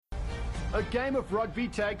A game of rugby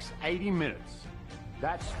takes 80 minutes.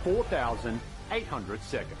 That's 4,800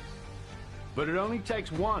 seconds. But it only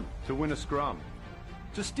takes one to win a scrum,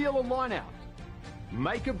 to steal a line-out,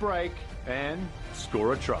 make a break, and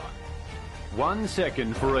score a try. 1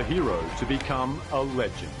 second for a hero to become a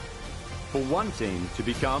legend. For one team to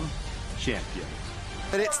become champions.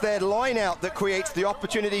 And it's their line-out that creates the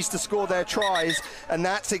opportunities to score their tries, and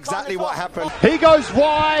that's exactly what happened. He goes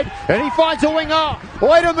wide, and he finds a winger.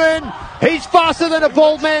 Oiderman, he's faster than a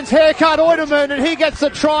bald man's haircut, Oiderman, and he gets the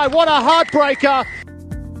try. What a heartbreaker.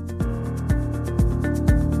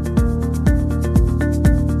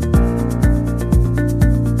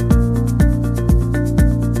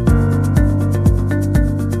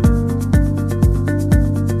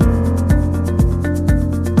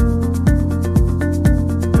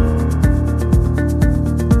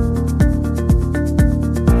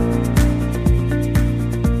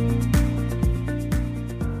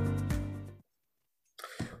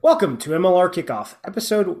 Welcome to MLR Kickoff,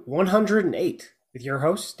 episode 108, with your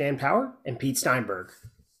hosts, Dan Power and Pete Steinberg.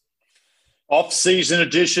 Off-season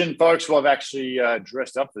edition, folks. Well, I've actually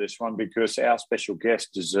dressed up for this one because our special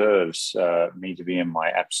guest deserves me to be in my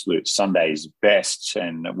absolute Sunday's best,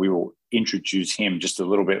 and we will introduce him just a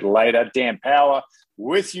little bit later. Dan Power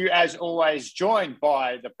with you, as always, joined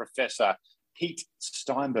by the Professor Pete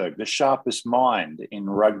Steinberg, the sharpest mind in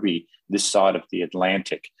rugby this side of the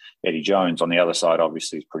Atlantic. Eddie Jones on the other side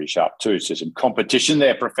obviously is pretty sharp too. So some competition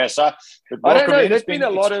there, Professor. I don't know. There's been a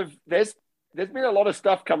lot of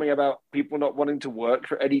stuff coming about people not wanting to work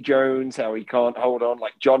for Eddie Jones, how he can't hold on.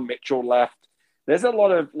 Like John Mitchell left. There's a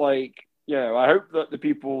lot of I hope that the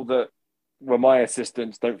people that were my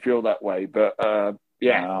assistants don't feel that way. But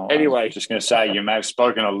anyway. I'm just going to say you may have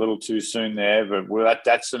spoken a little too soon there, but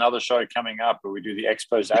that's another show coming up where we do the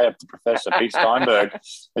expose of the Professor Pete Steinberg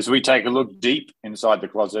as we take a look deep inside the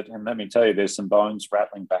closet. And let me tell you, there's some bones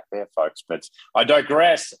rattling back there, folks. But I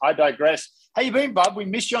digress. How you been, bud? We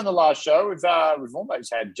missed you on the last show. We've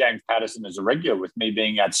almost had James Patterson as a regular with me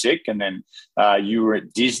being out sick. And then you were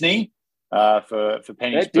at Disney for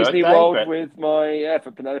Penny's birthday. Disney World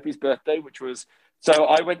for Penelope's birthday, which was... So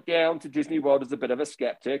I went down to Disney World as a bit of a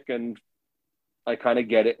skeptic, and I kind of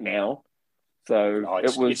get it now. So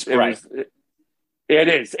it's great.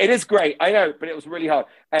 It is great. I know, but it was really hard.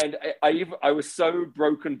 And I was so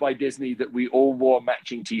broken by Disney that we all wore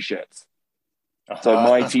matching T-shirts. So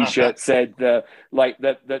my T-shirt said the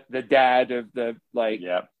dad of the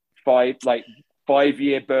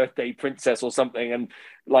 5-year birthday princess or something, and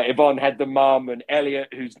Yvonne had the mum, and Elliot,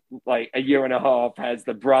 who's like a year and a half, has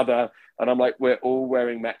the brother, and I'm like, we're all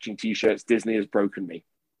wearing matching T-shirts. Disney has broken me.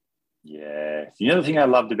 Yeah. The other thing I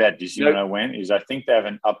loved about Disney when I went is I think they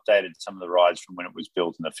haven't updated some of the rides from when it was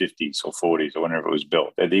built in the 50s or 40s or whenever it was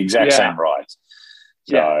built. They're the exact same rides.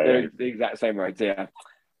 So, they're the exact same rides, yeah.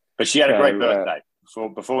 But she had a great birthday.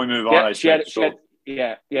 Before we move on, we had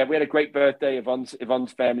a great birthday.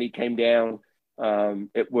 Yvonne's family came down.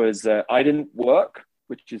 It was I didn't work,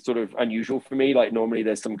 which is sort of unusual for me. Like normally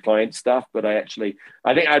there's some client stuff, but I think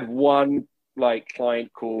I had one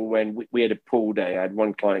client call when we had a pool day. I had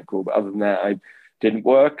one client call, but other than that, I didn't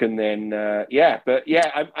work. And then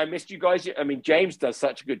I missed you guys. I mean, James does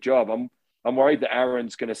such a good job. I'm worried that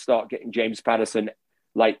Aaron's going to start getting James Patterson,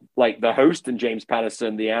 like the host and James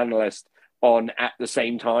Patterson, the analyst, on at the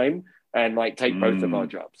same time, and take both of our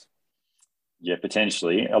jobs. Yeah,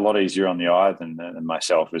 potentially a lot easier on the eye than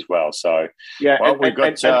myself as well. So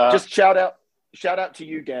just shout out to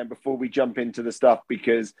you, Dan, before we jump into the stuff,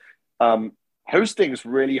 because hosting's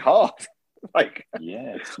really hard. I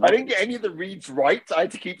didn't get any of the reads right. I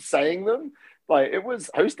had to keep saying them.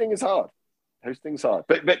 Hosting is hard. Hosting's hard.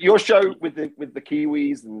 But your show with the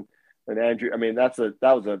Kiwis and Andrew, I mean, that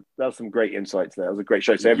was some great insights there. It was a great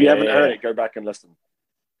show. So if you haven't heard it, go back and listen.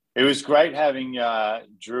 It was great having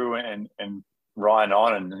Drew and Ryan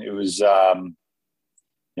on, and it was, God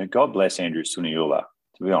bless Andrew Suniula,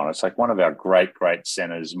 to be honest, one of our great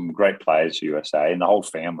centers and great players for USA, and the whole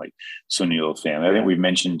family, Suniula family. I think we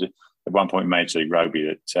mentioned at one point in Major League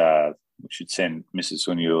Rugby that we should send Mrs.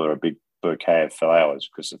 Suniula a big bouquet of flowers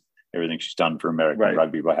because of everything she's done for American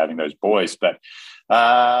rugby by having those boys. But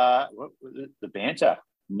the banter.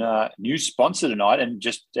 New sponsor tonight, and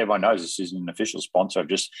just everyone knows this isn't an official sponsor. I've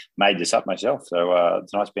just made this up myself. So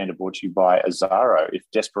tonight's banter brought to you by Azaro. If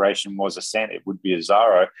desperation was a scent, it would be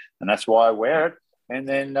Azaro, and that's why I wear it. And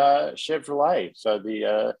then Chevrolet. So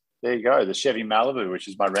there you go, the Chevy Malibu, which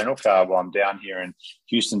is my rental car while I'm down here in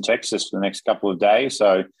Houston, Texas for the next couple of days.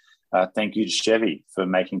 So thank you to Chevy for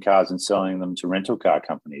making cars and selling them to rental car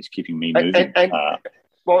companies, keeping me moving. I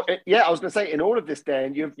was going to say, in all of this,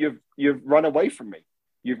 Dan, you've run away from me.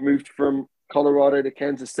 you've moved from Colorado to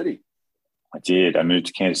Kansas City. I did. I moved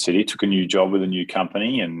to Kansas City, took a new job with a new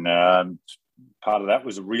company, and part of that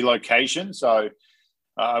was a relocation. So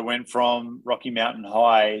I went from Rocky Mountain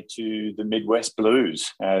High to the Midwest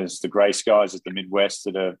Blues, as the grey skies of the Midwest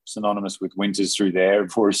that are synonymous with winters through there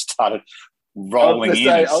before it started rolling in.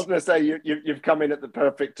 I was going to say you've come in at the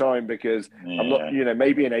perfect time, because I'm not,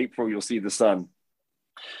 maybe in April you'll see the sun.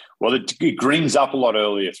 Well, it greens up a lot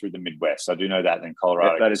earlier through the Midwest. I do know that in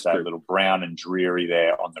Colorado. That is a little brown and dreary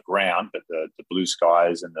there on the ground, but the blue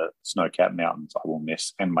skies and the snow-capped mountains I will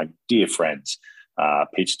miss. And my dear friends,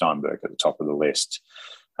 Pete Steinberg at the top of the list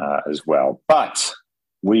as well. But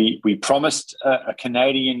we promised a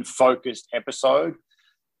Canadian-focused episode,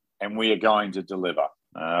 and we are going to deliver.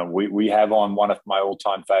 We have on one of my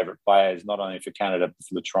all-time favourite players, not only for Canada, but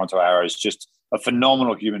for the Toronto Arrows, just a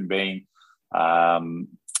phenomenal human being.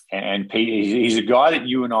 And Pete, he's a guy that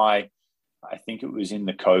you and I think it was in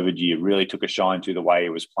the COVID year, really took a shine to the way he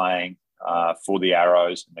was playing for the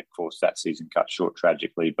Arrows. And, of course, that season cut short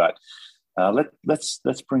tragically. But let's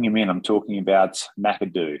bring him in. I'm talking about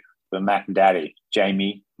McAdoo, the Mac Daddy,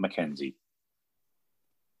 Jamie Mackenzie.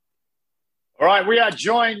 All right, we are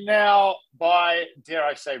joined now by, dare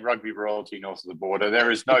I say, rugby royalty north of the border.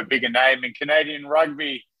 There is no bigger name in Canadian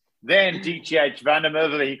rugby than DTH Van der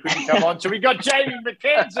Merwe. He couldn't come on. So we got Jamie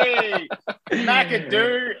Mackenzie.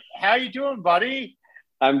 McAdoo, how you doing, buddy?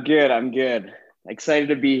 I'm good. Excited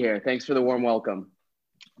to be here. Thanks for the warm welcome.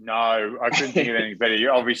 No, I couldn't think of anything better.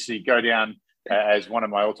 You obviously go down as one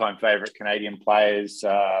of my all-time favourite Canadian players,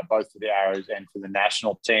 both for the Arrows and for the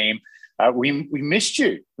national team. We missed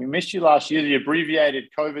you. We missed you last year. The abbreviated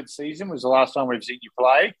COVID season was the last time we've seen you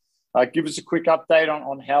play. Give us a quick update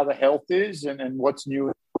on how the health is and what's new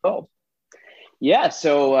in the world. Yeah,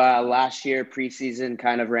 so last year preseason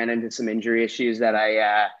kind of ran into some injury issues that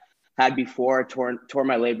I had before. Tore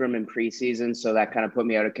my labrum in preseason, so that kind of put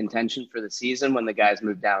me out of contention for the season when the guys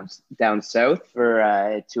moved down south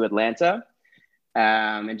to Atlanta.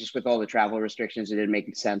 And just with all the travel restrictions, it didn't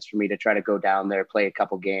make sense for me to try to go down there, play a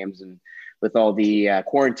couple games, and with all the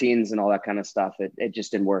quarantines and all that kind of stuff, it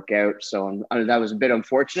just didn't work out. So that was a bit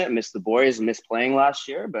unfortunate. Missed the boys and missed playing last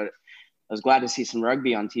year, but I was glad to see some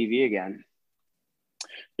rugby on TV again.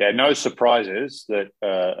 Yeah, no surprises that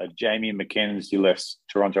Jamie Mackenzie left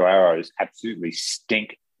Toronto Arrows absolutely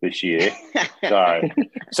stink this year. So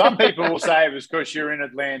some people will say it was because you're in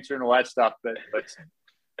Atlanta and all that stuff, but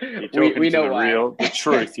you're talking we know the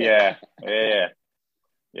truth. Yeah.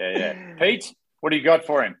 Pete, what do you got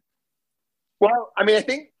for him? Well, I mean, I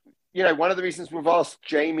think, one of the reasons we've asked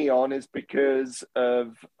Jamie on is because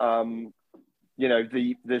of,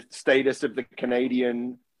 the status of the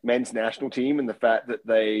Canadian men's national team and the fact that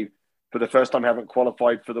they, for the first time, haven't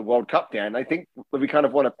qualified for the World Cup yet. And I think we kind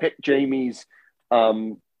of want to pick Jamie's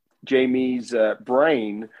brain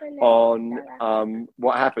on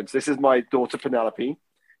what happens. This is my daughter, Penelope.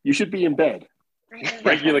 You should be in bed.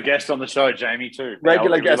 Regular guest on the show, Jamie, too.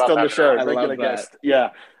 Regular guest on the show. I Regular guest.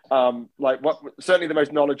 Yeah. Certainly the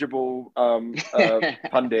most knowledgeable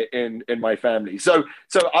pundit in my family. So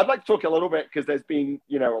I'd like to talk a little bit, because there's been,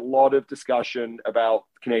 a lot of discussion about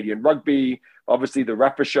Canadian rugby, obviously the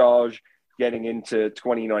repechage getting into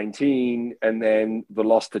 2019, and then the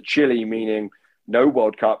loss to Chile, meaning no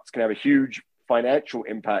World Cups, can have a huge financial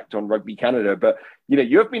impact on Rugby Canada. But,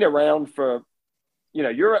 you have been around for,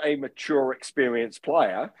 you're a mature, experienced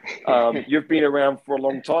player. You've been around for a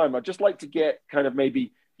long time. I'd just like to get kind of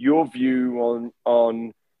maybe your view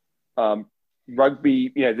on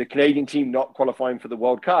rugby, the Canadian team not qualifying for the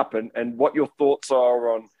World Cup, and what your thoughts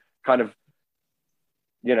are on kind of,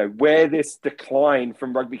 where this decline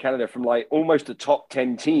from Rugby Canada from like almost a top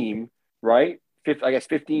 10 team, right?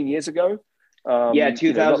 15 years ago.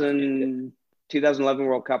 2011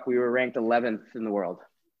 World Cup, we were ranked 11th in the world.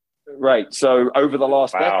 Right. So over the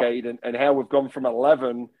last decade and how we've gone from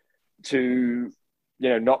 11 to,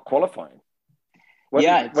 not qualifying. What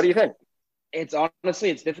do you think? It's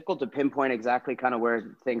honestly, it's difficult to pinpoint exactly kind of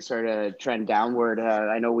where things start to trend downward.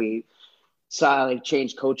 I know we saw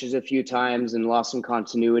change coaches a few times and lost some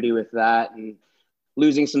continuity with that, and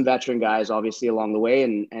losing some veteran guys obviously along the way,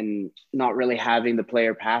 and not really having the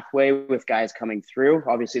player pathway with guys coming through.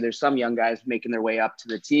 Obviously there's some young guys making their way up to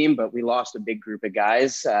the team, but we lost a big group of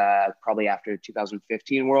guys probably after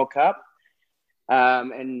 2015 World Cup.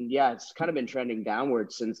 It's kind of been trending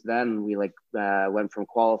downward since then. We went from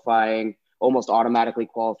qualifying, almost automatically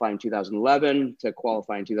qualifying in 2011 to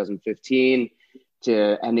qualifying in 2015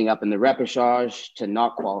 to ending up in the repechage to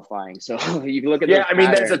not qualifying. So you can look at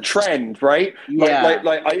there's a trend, right? Yeah.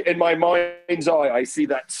 In my mind's eye, I see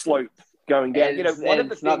that slope going down. One of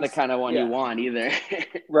the it's not the kind of one you want either.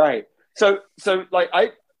 Right. So like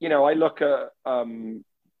I look at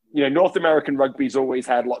North American rugby's always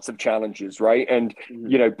had lots of challenges, right? And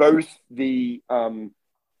both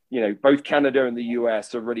both Canada and the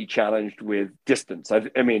US are really challenged with distance.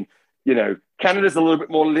 I mean, Canada's a little bit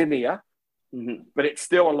more linear, but it's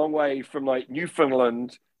still a long way from like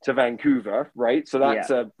Newfoundland to Vancouver, right? So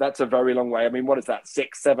that's a very long way. I mean, what is that?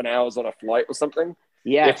 6-7 hours on a flight or something?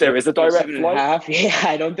 Yeah, if there is a direct flight. Yeah,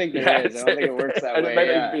 I don't think there is. I don't think it works that way. It may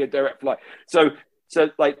not even be a direct flight. So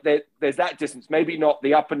like there's that distance. Maybe not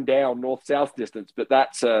the up and down north-south distance, but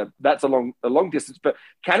that's a long distance. But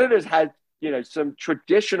Canada's had some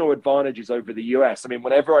traditional advantages over the US. I mean,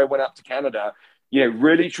 whenever I went out to Canada,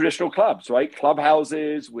 really traditional clubs, right?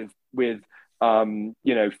 Clubhouses with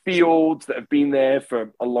fields that have been there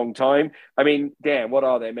for a long time. I mean, Dan, what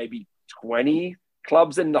are there? Maybe 20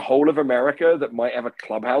 clubs in the whole of America that might have a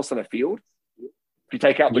clubhouse and a field. If you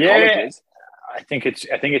take out the colleges. I think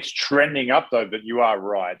it's trending up though, but you are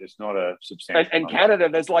right. It's not a substantial. And Canada,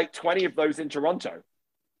 there's like 20 of those in Toronto.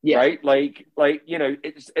 Yeah. Right. Like,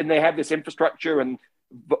 and they have this infrastructure and,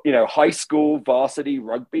 high school varsity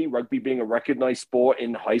rugby being a recognized sport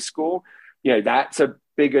in high school, that's a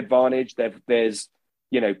big advantage. There's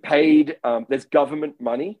paid, there's government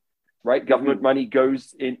money, right? Government money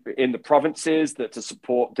goes in the provinces to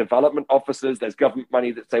support development officers. There's government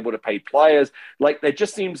money that's able to pay players. Like there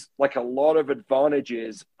just seems like a lot of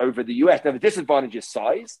advantages over the US. Now the disadvantage is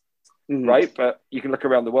size, right? But you can look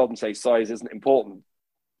around the world and say size isn't important.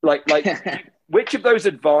 Like which of those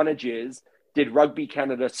advantages did Rugby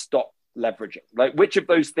Canada stop leveraging? Like which of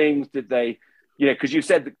those things did they, because you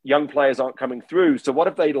said that young players aren't coming through. So what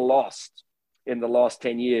have they lost in the last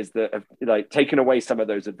 10 years that have taken away some of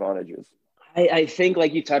those advantages? I think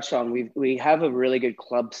like you touched on, we have a really good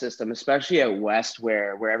club system, especially out west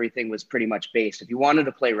where everything was pretty much based. If you wanted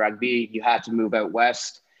to play rugby, you had to move out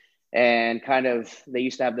west. And kind of, they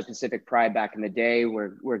used to have the Pacific Pride back in the day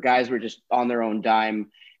where guys were just on their own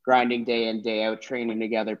dime, grinding day in, day out, training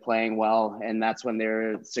together, playing well. And that's when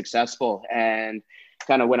they're successful. And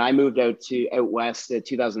kind of when I moved out west in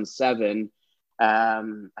 2007,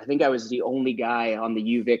 I think I was the only guy on the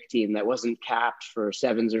UVic team that wasn't capped for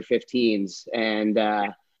 7s or 15s. And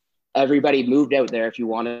everybody moved out there if you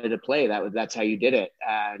wanted to play. That's how you did it.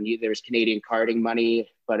 There was Canadian carding money,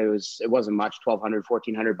 but it wasn't much, $1,200,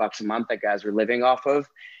 $1,400 a month that guys were living off of.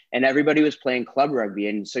 And everybody was playing club rugby.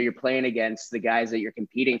 And so you're playing against the guys that you're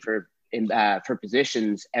competing for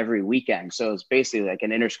positions every weekend. So it's basically like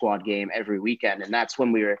an inter squad game every weekend. And that's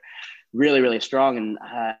when we were really, really strong. And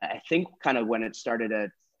I think kind of when it started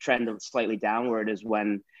to trend slightly downward is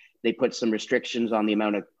when they put some restrictions on the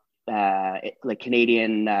amount of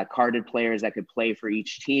Canadian carded players that could play for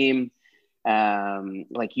each team.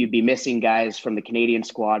 Like you'd be missing guys from the Canadian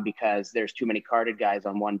squad because there's too many carded guys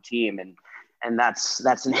on one team. And that's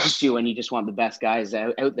an issue when you just want the best guys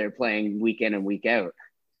out there playing week in and week out.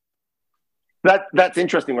 That's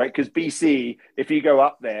interesting, right? Because BC, if you go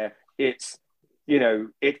up there, it's,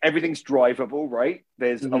 everything's drivable, right?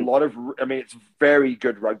 There's a lot of, it's very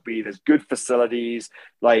good rugby. There's good facilities,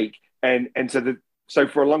 so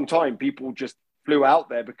for a long time, people just flew out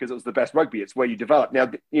there because it was the best rugby. It's where you develop.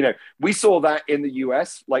 Now, we saw that in the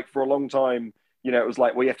US, like for a long time, it was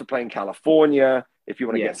like, well, you have to play in California if you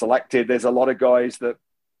want to get selected. There's a lot of guys that,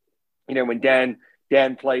 when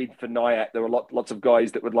Dan played for Nyack, there were lots of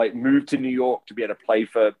guys that would move to New York to be able to play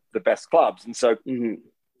for the best clubs. And so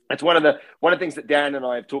it's one of the things that Dan and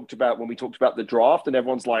I have talked about when we talked about the draft, and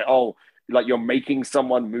everyone's like, oh, like you're making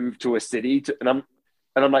someone move to a city and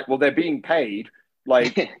I'm like, well, they're being paid.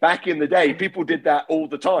 Like back in the day, people did that all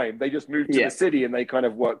the time. They just moved to the city and they kind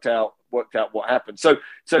of worked out what happened. So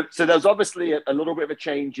there's obviously a little bit of a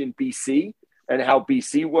change in BC and how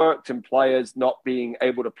BC worked and players not being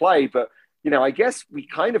able to play. But, I guess we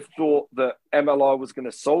kind of thought that MLR was going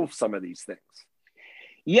to solve some of these things.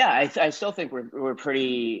 Yeah, I still think we're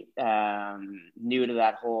pretty new to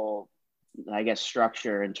that whole, I guess,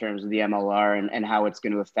 structure in terms of the MLR and how it's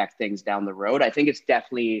going to affect things down the road. I think it's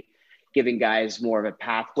definitely giving guys more of a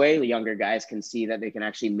pathway. The younger guys can see that they can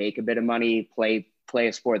actually make a bit of money, play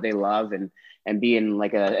a sport they love, and be in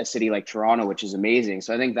like a city like Toronto, which is amazing.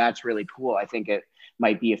 So I think that's really cool. I think it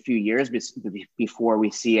might be a few years before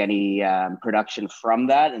we see any production from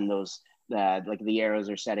that. And those, the Arrows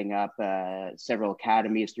are setting up several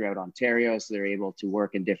academies throughout Ontario, so they're able to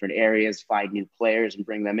work in different areas, find new players and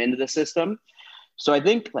bring them into the system. So I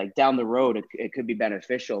think down the road, it could be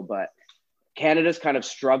beneficial, but Canada's kind of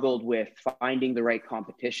struggled with finding the right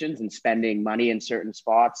competitions and spending money in certain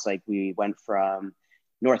spots. Like we went from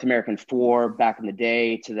North American 4 back in the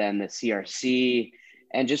day to then the CRC,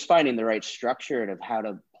 and just finding the right structure of how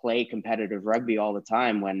to play competitive rugby all the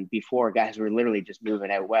time, when before guys were literally just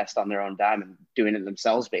moving out west on their own dime and doing it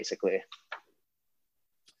themselves, basically.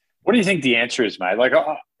 What do you think the answer is, mate? Like,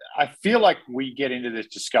 I feel like we get into this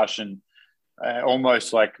discussion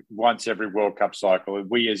almost like once every World Cup cycle,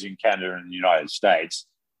 we as in Canada and the United States.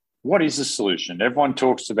 What is the solution? Everyone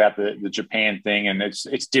talks about the Japan thing, and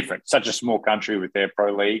it's different. Such a small country with their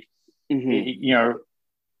pro league. Mm-hmm.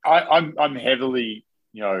 I'm heavily,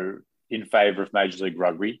 in favour of Major League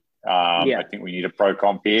Rugby. I think we need a pro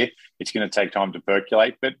comp here. It's going to take time to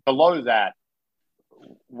percolate. But below that,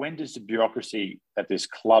 when does the bureaucracy at this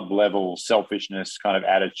club level selfishness kind of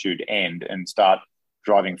attitude end and start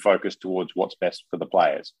driving focus towards what's best for the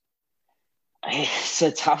players? It's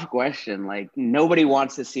a tough question. Like, nobody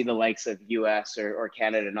wants to see the likes of US or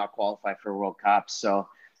Canada not qualify for World Cup. So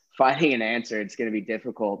finding an answer, it's going to be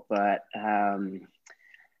difficult, but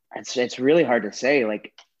it's really hard to say.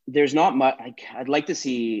 Like, there's not much. I'd like to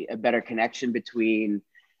see a better connection between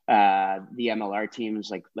the MLR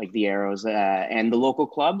teams like the Arrows and the local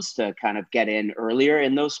clubs to kind of get in earlier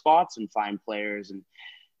in those spots and find players.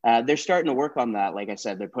 And they're starting to work on that. Like I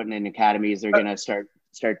said, they're putting in academies. They're going to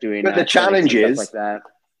start doing. But the challenge is like that.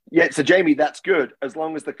 Yeah. So Jamie, that's good as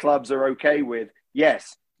long as the clubs are okay with.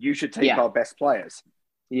 Yes, you should take our best players.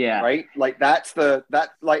 Yeah. Right. Like it's the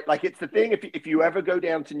thing. If you ever go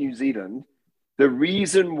down to New Zealand, the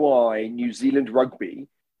reason why New Zealand rugby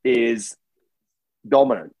is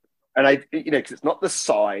dominant, and because it's not the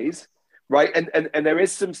size, right? And there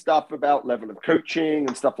is some stuff about level of coaching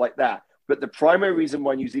and stuff like that. But the primary reason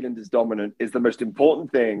why New Zealand is dominant is the most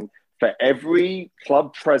important thing for every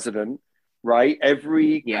club president, right?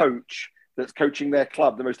 Every coach that's coaching their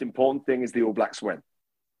club, the most important thing is the All Blacks win.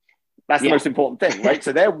 That's the most important thing, right?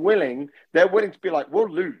 So they're willing to be like, we'll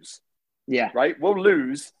lose. Yeah. Right? We'll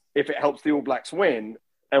lose if it helps the All Blacks win.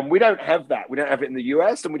 And we don't have that. We don't have it in the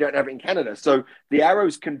US and we don't have it in Canada. So the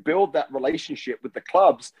Arrows can build that relationship with the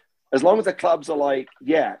clubs as long as the clubs are like,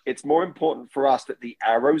 it's more important for us that the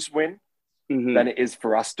Arrows win than it is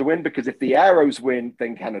for us to win. Because if the Arrows win,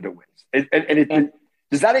 then Canada wins.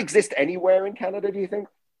 Does that exist anywhere in Canada, do you think?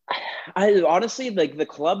 I honestly, like, the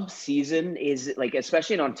club season is like,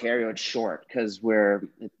 especially in Ontario, it's short because we're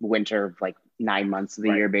winter, like 9 months of the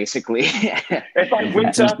year, basically. It's like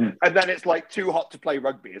winter and then it's like too hot to play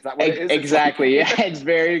rugby. Is that what it is? Exactly. It's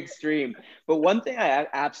very extreme. But one thing I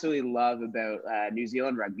absolutely love about New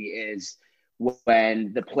Zealand rugby is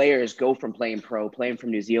when the players go from playing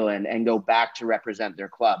from New Zealand and go back to represent their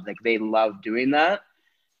club. Like, they love doing that.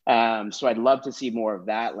 So I'd love to see more of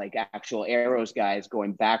that, like actual Arrows guys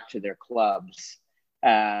going back to their clubs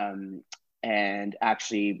and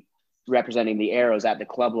actually representing the Arrows at the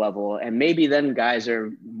club level. And maybe then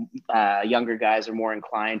younger guys are more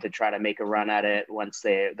inclined to try to make a run at it once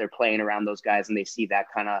they're playing around those guys and they see that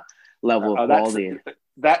kind of level of quality.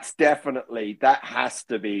 That has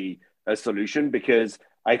to be a solution, because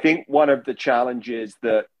I think one of the challenges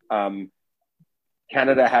that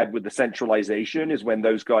Canada had with the centralization is when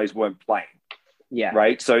those guys weren't playing. Yeah.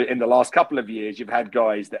 Right. So in the last couple of years, you've had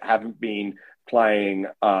guys that haven't been playing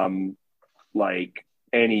like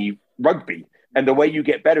any rugby. And the way you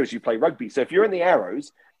get better is you play rugby. So if you're in the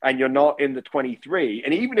Arrows and you're not in the 23,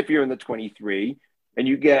 and even if you're in the 23 and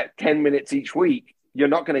you get 10 minutes each week, you're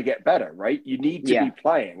not going to get better, right? You need to be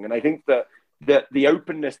playing. And I think that the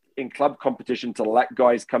openness in club competition to let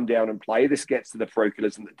guys come down and play, this gets to the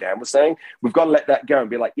parochialism that Dan was saying. We've got to let that go and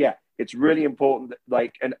be like, it's really important.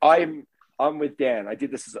 And I'm with Dan.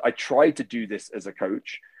 I tried to do this as a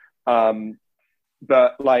coach,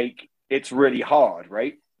 but like, it's really hard,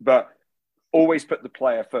 right? But always put the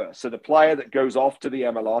player first. So the player that goes off to the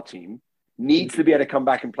MLR team needs to be able to come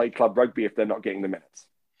back and play club rugby if they're not getting the minutes.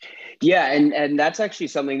 Yeah, and that's actually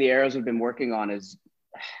something the Arrows have been working on is,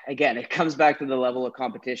 again, it comes back to the level of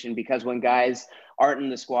competition, because when guys aren't in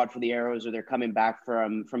the squad for the Arrows or they're coming back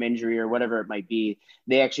from injury or whatever it might be,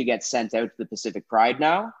 they actually get sent out to the Pacific Pride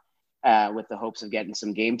now with the hopes of getting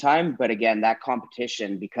some game time. But again, that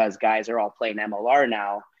competition, because guys are all playing MLR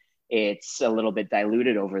now, it's a little bit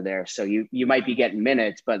diluted over there. So you might be getting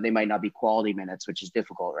minutes, but they might not be quality minutes, which is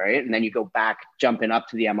difficult, right? And then you go back jumping up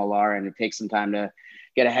to the MLR and it takes some time to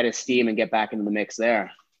get ahead of steam and get back into the mix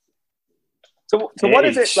there. So what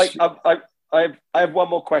is it like? I have one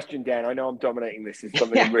more question, Dan. I know I'm dominating this. It's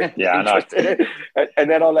something I'm really interested in. And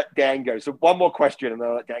then I'll let Dan go. So one more question and then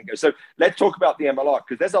I'll let Dan go. So let's talk about the MLR,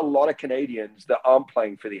 because there's a lot of Canadians that aren't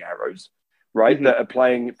playing for the Arrows, right, that are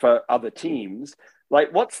playing for other teams.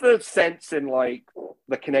 Like, what's the sense in like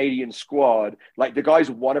the Canadian squad? Like, the guys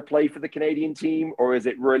want to play for the Canadian team, or is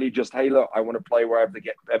it really just, hey, look, I want to play wherever they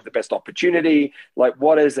have the best opportunity? Like,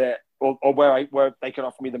 what is it? Or where they can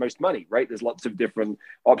offer me the most money, right? There's lots of different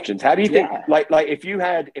options. How do you think, like if you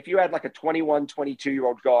had like a 21,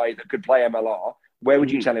 22-year-old guy that could play MLR, where would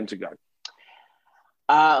you tell him to go?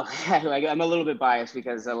 I'm a little bit biased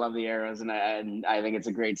because I love the Arrows and I think it's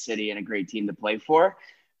a great city and a great team to play for.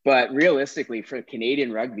 But realistically, for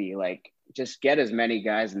Canadian rugby, like, just get as many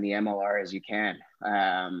guys in the MLR as you can.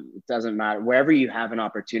 It doesn't matter. Wherever you have an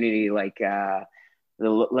opportunity, like the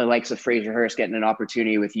likes of Fraser Hurst getting an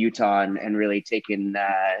opportunity with Utah and really taking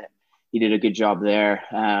he did a good job there.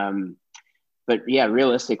 But yeah,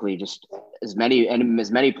 realistically, just as many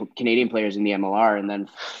Canadian players in the MLR, and then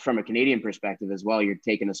from a Canadian perspective as well, you're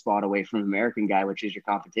taking a spot away from American guy, which is your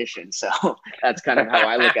competition. So that's kind of how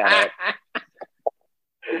I look at it.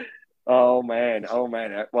 Oh man.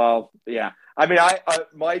 Well, yeah. I mean, I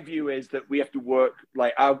my view is that we have to work,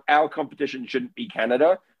 like, our competition shouldn't be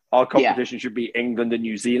Canada. Our competition should be England and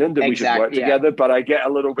New Zealand, and we should work together. But I get a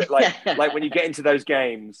little bit like when you get into those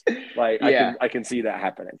games, like I can see that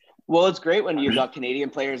happening. Well, it's great when you've got Canadian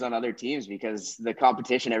players on other teams because the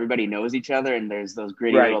competition, everybody knows each other, and there's those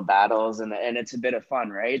gritty little battles, and it's a bit of fun,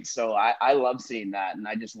 right? So I love seeing that, and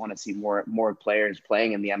I just want to see more players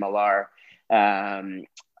playing in the MLR.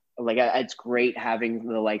 It's great having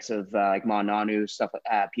the likes of like Mananu, stuff,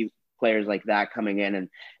 players like that coming in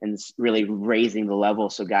and really raising the level.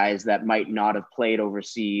 So guys that might not have played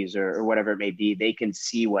overseas or whatever it may be, they can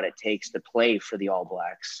see what it takes to play for the All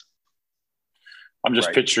Blacks. I'm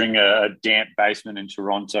just picturing a damp basement in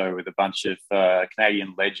Toronto with a bunch of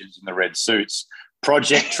Canadian legends in the red suits.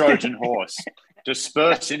 Project Trojan Horse.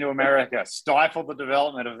 Disperse into America. Stifle the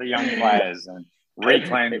development of the young players and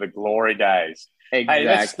reclaim the glory days.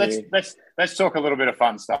 Exactly. Hey, let's talk a little bit of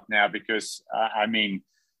fun stuff now because I mean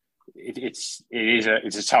it's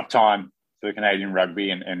a tough time for Canadian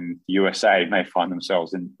rugby, and USA may find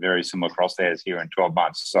themselves in very similar crosshairs here in 12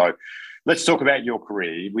 months. So let's talk about your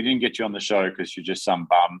career. We didn't get you on the show because you're just some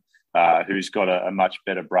bum who's got a much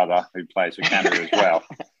better brother who plays for Canada as well.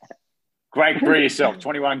 Great career yourself,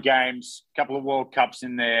 21 games, a couple of World Cups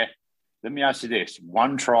in there. Let me ask you this,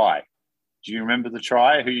 one try. Do you remember the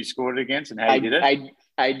try, who you scored it against and how you did it?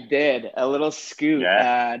 I did. A little scoop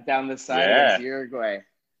down the side against Uruguay.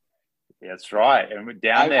 Yeah, that's right. And we're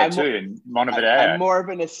down there too in Montevideo. I'm more of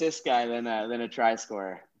an assist guy than a try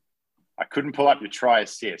scorer. I couldn't pull up your try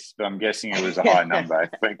assist, but I'm guessing it was a high number.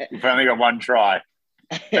 You've only got one try.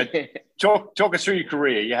 But talk us through your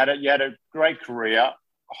career. You had a great career.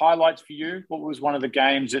 Highlights for you? What was one of the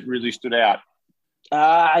games that really stood out?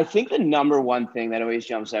 I think the number one thing that always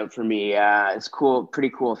jumps out for me, it's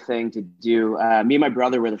pretty cool thing to do. Me and my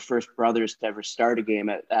brother were the first brothers to ever start a game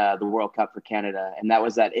at the World Cup for Canada. And that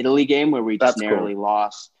was that Italy game where we just narrowly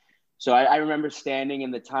lost. So I remember standing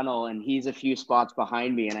in the tunnel and he's a few spots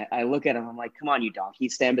behind me. And I look at him, I'm like, come on, you donkey,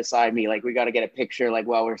 stand beside me. Like, we got to get a picture, like,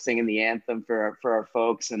 while we're singing the anthem for our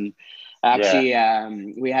folks. And actually,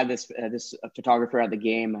 we had this photographer at the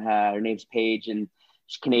game. Her name's Paige, and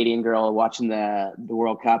she's a Canadian girl watching the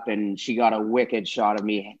World Cup, and she got a wicked shot of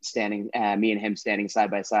me and him standing side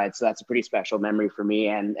by side. So that's a pretty special memory for me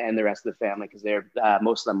and the rest of the family because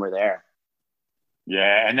most of them were there.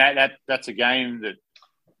 Yeah, and that's a game that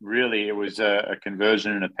really it was a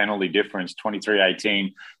conversion and a penalty difference,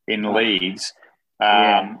 23-18 in Leeds.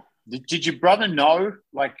 Did your brother know,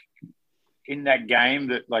 like, in that game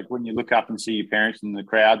that, like, when you look up and see your parents in the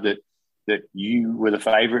crowd that you were the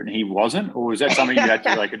favourite and he wasn't? Or was that something you had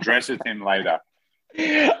to, like, address with him later?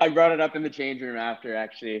 I brought it up in the change room after,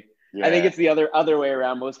 actually. Yeah. I think it's the other way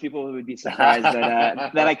around. Most people would be surprised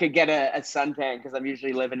that I could get a suntan because I'm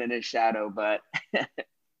usually living in his shadow, but...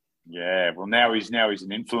 Yeah, well, now he's an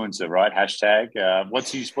influencer, right? Hashtag.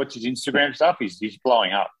 What's his Instagram stuff? He's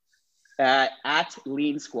blowing up. At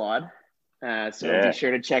Lean Squad. So be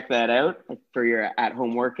sure to check that out for your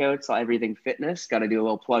at-home workouts, everything fitness. Got to do a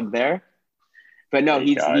little plug there. But no,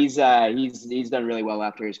 he's done really well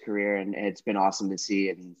after his career, and it's been awesome to see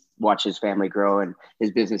and watch his family grow and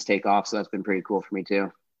his business take off. So that's been pretty cool for me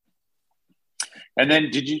too. And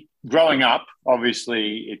then growing up,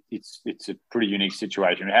 obviously it's a pretty unique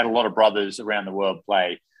situation. We had a lot of brothers around the world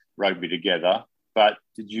play rugby together, but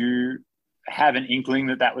did you have an inkling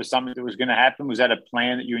that was something that was going to happen? Was that a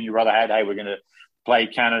plan that you and your brother had? Hey, we're going to play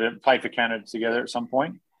for Canada together at some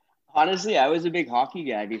point? Honestly, I was a big hockey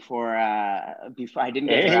guy before I didn't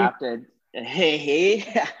get drafted. Hey.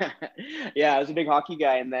 Yeah, I was a big hockey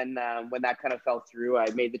guy. And then when that kind of fell through, I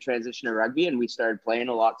made the transition to rugby and we started playing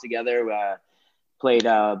a lot together. Played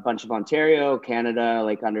a bunch of Ontario, Canada,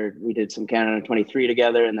 we did some Canada 23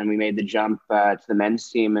 together. And then we made the jump to the men's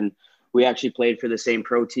team. And we actually played for the same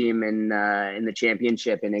pro team in the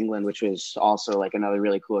championship in England, which was also like another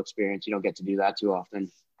really cool experience. You don't get to do that too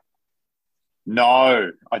often.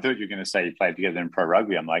 No, I thought you were going to say you played together in pro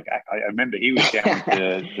rugby. I'm like, I remember he was down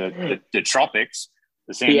with the tropics,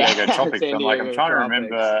 the San Diego tropics. I'm like, I'm trying to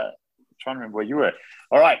remember where you were.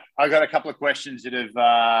 All right, I got a couple of questions that have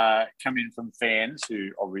come in from fans who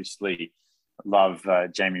obviously love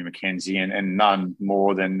Jamie Mackenzie and none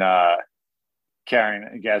more than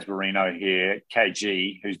Karen Gasparino here,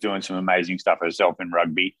 KG, who's doing some amazing stuff herself in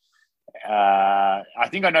rugby. I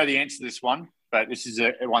think I know the answer to this one, but this is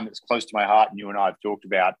a one that's close to my heart and you and I have talked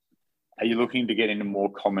about. Are you looking to get into more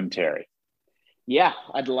commentary? Yeah,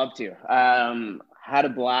 I'd love to. Had a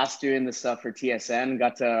blast doing the stuff for TSN.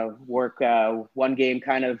 Got to work one game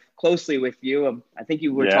kind of closely with you. I think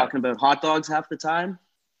you were talking about hot dogs half the time.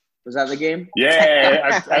 Was that the game?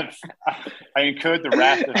 Yeah, I incurred the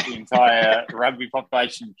wrath of the entire rugby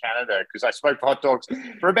population in Canada because I spoke hot dogs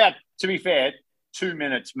for about, to be fair, 2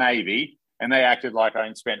 minutes maybe, and they acted like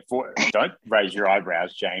I spent 4. Don't raise your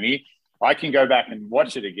eyebrows, Jamie. I can go back and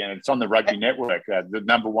watch it again. It's on the Rugby Network, the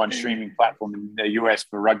number one streaming platform in the US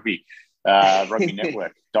for rugby,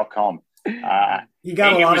 rugbynetwork.com. You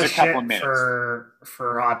got a lot of shit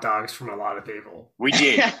for hot dogs from a lot of people. We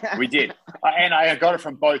did. And I got it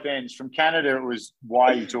from both ends. From Canada, it was,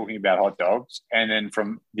 why are you talking about hot dogs? And then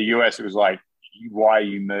from the US, it was like, why are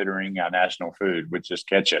you murdering our national food? We'd just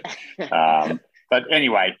catch it. But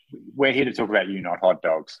anyway, we're here to talk about you, not hot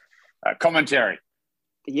dogs. Commentary.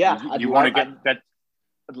 Yeah. You want to get that?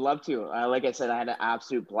 I'd love to. Like I said, I had an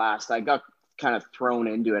absolute blast. I got kind of thrown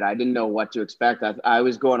into it. I didn't know what to expect. I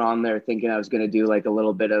was going on there thinking I was going to do like a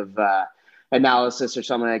little bit of analysis or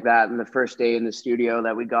something like that. And the first day in the studio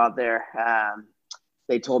that we got there,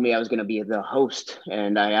 they told me I was going to be the host.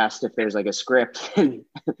 And I asked if there's like a script. And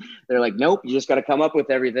they're like, nope, you just got to come up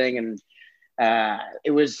with everything. And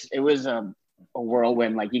it was a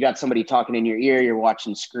whirlwind. Like, you got somebody talking in your ear, you're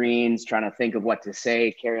watching screens, trying to think of what to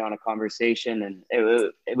say, carry on a conversation. And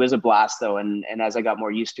it was a blast though. And as I got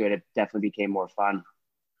more used to it, it definitely became more fun.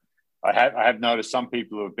 I have noticed some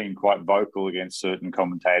people who have been quite vocal against certain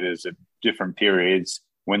commentators at different periods.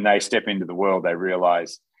 When they step into the world, they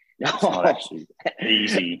realize it's not actually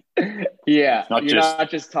easy. Yeah. You're not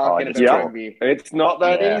just talking about rugby. It's not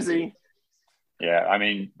that easy. Yeah, I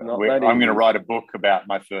mean, I'm going to write a book about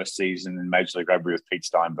my first season in Major League Rugby with Pete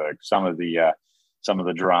Steinberg. Some of the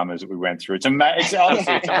dramas that we went through. It's honestly,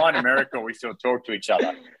 it's a minor miracle we still talk to each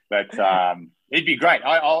other. But it'd be great.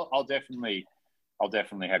 I'll definitely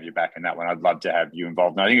have you back in that one. I'd love to have you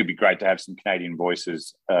involved. And I think it'd be great to have some Canadian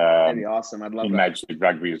voices. That'd be awesome. I'd love in that. Major League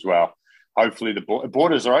Rugby as well. Hopefully the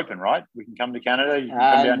borders are open, right? We can come to Canada. You can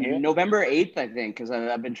come down here. November 8th, I think, because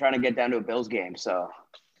I've been trying to get down to a Bills game. So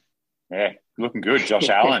yeah, looking good, Josh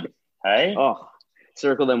Allen. Hey,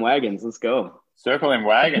 circle them wagons. Let's go. Circle them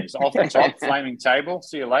wagons off the top, flaming table.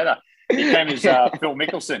 See you later. He came as Phil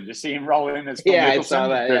Mickelson. Just see him roll in as Phil Mickelson. I saw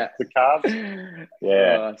that. The Cavs.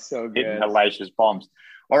 Yeah, so good. Hitting hellacious bombs.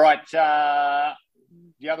 All right.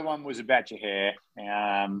 The other one was about your hair.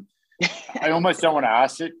 I almost don't want to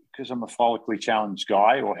ask it because I'm a follically challenged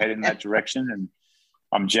guy or head in that direction, and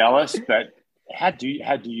I'm jealous. But how do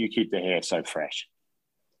you keep the hair so fresh?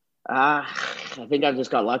 I think I've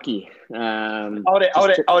just got lucky. How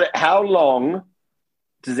long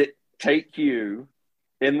does it take you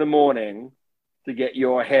in the morning to get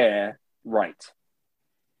your hair right?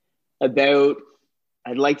 About,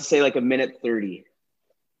 I'd like to say like a minute 30.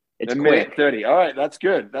 It's quick. Minute 30. All right, that's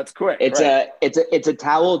good. That's quick. It's a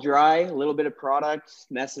towel dry, a little bit of product,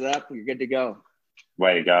 mess it up, you're good to go.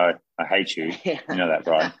 Way to go. I hate you. You know that,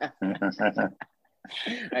 right?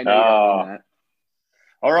 I know that.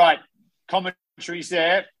 All right. Commentaries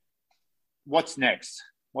there. What's next?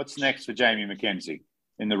 What's next for Jamie Mackenzie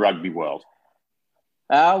in the rugby world?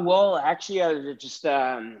 Well, actually, I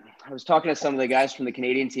was talking to some of the guys from the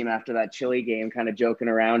Canadian team after that Chile game, kind of joking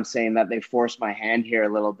around, saying that they forced my hand here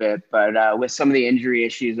a little bit. But with some of the injury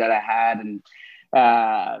issues that I had and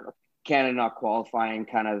Canada not qualifying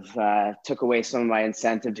kind of took away some of my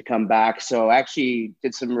incentive to come back. So I actually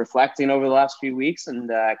did some reflecting over the last few weeks and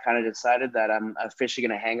kind of decided that I'm officially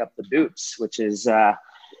going to hang up the boots, which is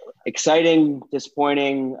exciting,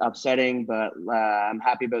 disappointing, upsetting, but I'm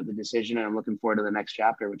happy about the decision and I'm looking forward to the next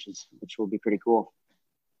chapter, which will be pretty cool.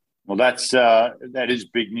 Well, that is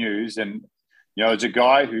big news. And, you know, as a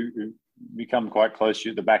guy who become quite close to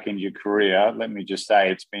you at the back end of your career, let me just say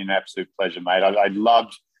it's been an absolute pleasure, mate. I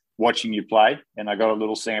loved watching you play, and I got a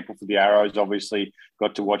little sample for the Arrows. Obviously,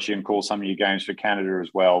 got to watch you and call some of your games for Canada as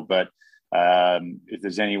well. But if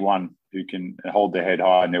there's anyone who can hold their head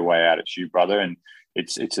high on their way out, it's you, brother. And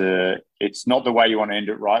it's not the way you want to end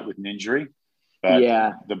it, right, with an injury. But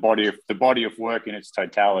the body of work in its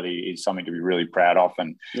totality is something to be really proud of,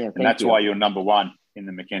 and that's why you're number one in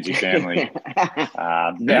the Mackenzie family.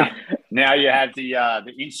 Now you have the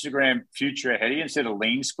Instagram future ahead of you. Instead of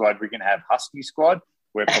lean squad, we can have husky squad,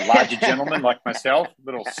 where for larger gentlemen like myself, a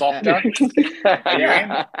little softer. Are you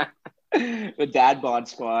in? The dad bod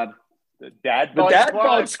squad. The dad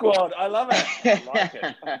bod squad. I love it. I like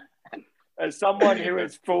it. As someone who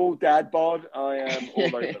is full dad bod, I am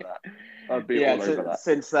all over that. I'd be all over that.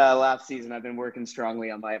 Since last season, I've been working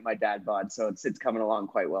strongly on my dad bod, so it's coming along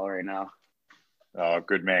quite well right now. Oh,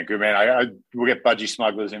 good man. We'll get Budgie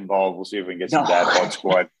Smugglers involved. We'll see if we can get some dad bod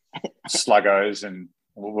squad sluggos, and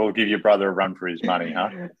we'll give your brother a run for his money, huh?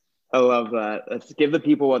 I love that. Let's give the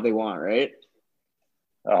people what they want, right?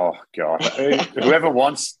 Oh, God. Whoever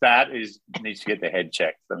wants that needs to get their head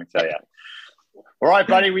checked, let me tell you. All right,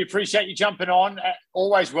 buddy, we appreciate you jumping on.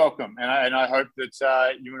 Always welcome. And I hope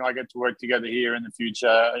that you and I get to work together here in the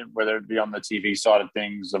future, whether it be on the TV side of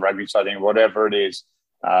things, the rugby side of things, whatever it is.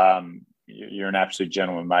 You're an absolute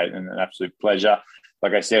gentleman, mate, and an absolute pleasure.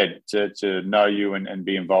 Like I said, to know you and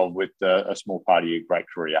be involved with a small part of your great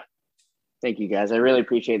career. Thank you, guys. I really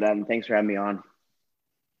appreciate that, and thanks for having me on.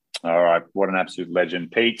 All right. What an absolute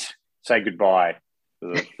legend. Pete, say goodbye.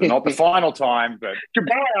 Not the final time, but...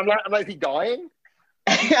 Goodbye. I'm like, is he dying?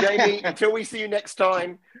 Jamie, until we see you next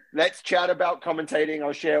time, let's chat about commentating.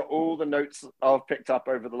 I'll share all the notes I've picked up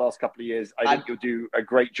over the last couple of years. I think you'll do a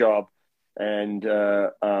great job. And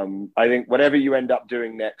I think whatever you end up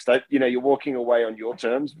doing next, you're walking away on your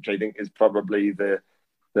terms, which I think is probably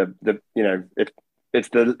it's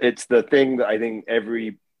the thing that I think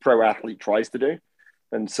every pro athlete tries to do.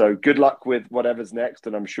 And so good luck with whatever's next.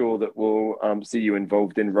 And I'm sure that we'll see you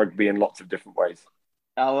involved in rugby in lots of different ways.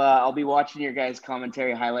 I'll be watching your guys'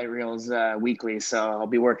 commentary highlight reels weekly, so I'll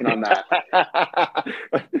be working on that.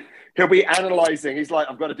 He'll be analyzing. He's like,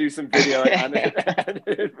 I've got to do some video. I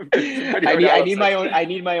need my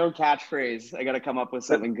own catchphrase. I got to come up with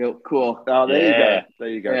something cool. Oh, there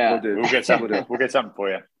you go. Yeah. We'll get something for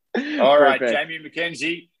you. All right, Perfect. Jamie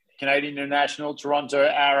Mackenzie, Canadian International, Toronto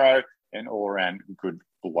Arrow, and all around good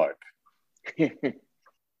bloke.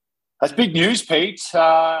 That's big news, Pete.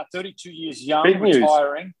 32 years young, big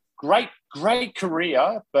retiring. News. Great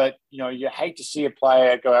career, but you hate to see a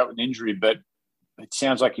player go out with an injury, but it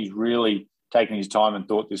sounds like he's really taken his time and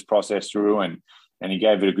thought this process through, and he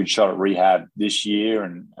gave it a good shot at rehab this year,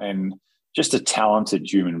 and just a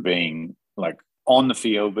talented human being, like on the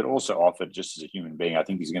field, but also off it just as a human being. I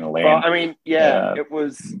think he's going to land. Well, I mean, it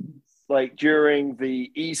was like during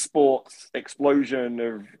the esports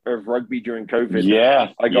explosion of rugby during COVID.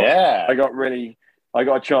 I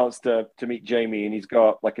got a chance to meet Jamie, and he's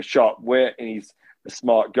got like a sharp wit, and he's a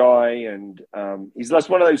smart guy, and that's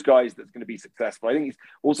one of those guys that's going to be successful. I think he's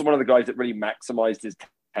also one of the guys that really maximized his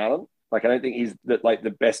talent. Like, I don't think he's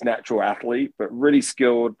the best natural athlete, but really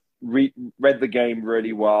skilled, read the game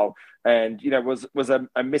really well, and was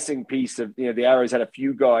a missing piece of the Arrows had a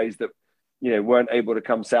few guys that weren't able to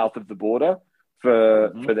come south of the border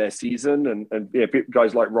for their season, and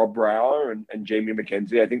guys like Rob Brower and Jamie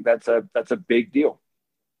Mackenzie. I think that's a big deal.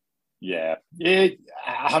 Yeah,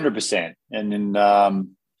 100%. And then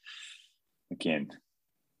again,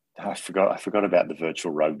 I forgot about the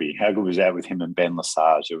virtual rugby. How good was that with him and Ben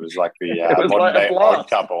Lesage? It was like the modern day odd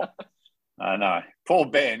couple. I know. Poor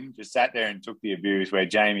Ben just sat there and took the abuse, where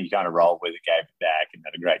Jamie kind of rolled with it, gave it back, and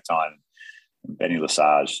had a great time. And Benny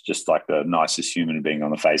Lesage, just like the nicest human being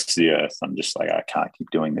on the face of the earth. I'm just like, I can't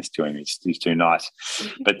keep doing this to him. He's too nice.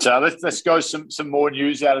 But let's go some more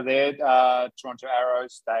news out of there. Toronto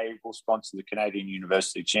Arrows, they will sponsor the Canadian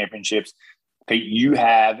University Championships. Pete, you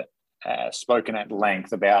have spoken at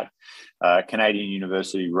length about Canadian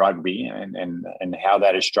University rugby and how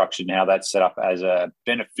that is structured and how that's set up as a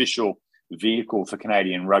beneficial vehicle for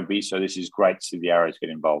Canadian rugby. So this is great to see the Arrows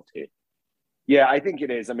get involved here. Yeah, I think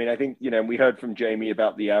it is. I mean, I think, we heard from Jamie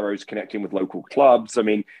about the Arrows connecting with local clubs. I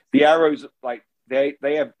mean, the Arrows, like they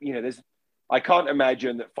have, I can't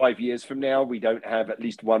imagine that 5 years from now, we don't have at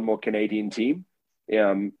least one more Canadian team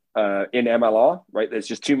in MLR, right? There's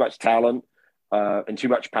just too much talent and too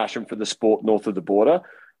much passion for the sport north of the border.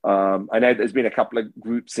 I know there's been a couple of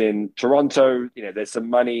groups in Toronto, there's some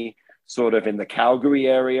money sort of in the Calgary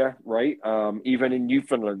area, right? Even in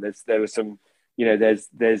Newfoundland, there was some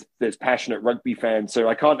there's passionate rugby fans. So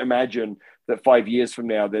I can't imagine that 5 years from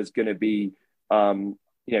now there's going to be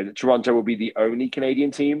that Toronto will be the only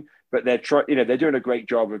Canadian team. But they're doing a great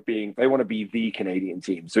job of they want to be the Canadian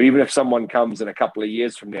team. So even if someone comes in a couple of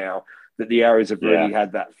years from now, that the Arrows have really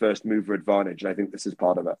had that first mover advantage. And I think this is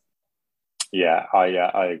part of it. Yeah,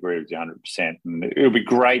 I agree with you 100%. And it'll be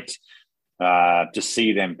great to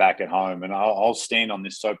see them back at home. And I'll stand on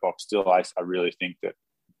this soapbox still. I really think that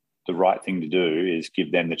the right thing to do is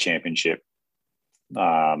give them the championship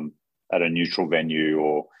at a neutral venue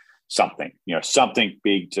or something, something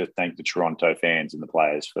big to thank the Toronto fans and the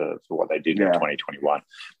players for what they did in 2021.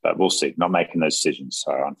 But we'll see. Not making those decisions,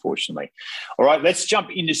 so unfortunately. All right, let's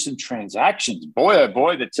jump into some transactions. Boy, oh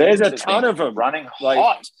boy, there's a ton of them running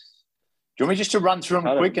hot. Do you want me just to run through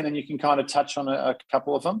them quick and then you can kind of touch on a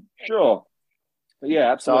couple of them? Sure.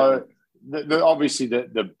 Yeah, absolutely. So obviously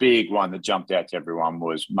the big one that jumped out to everyone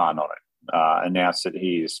was Ma'a Nonu. Announced that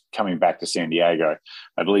he is coming back to San Diego.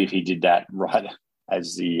 I believe he did that right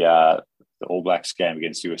as the All Blacks game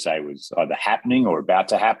against USA was either happening or about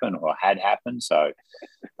to happen or had happened. So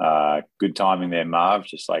good timing there, Marv,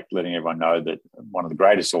 just like letting everyone know that one of the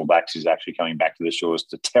greatest All Blacks is actually coming back to the shores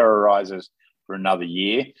to terrorise us for another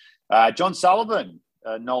year. John Sullivan,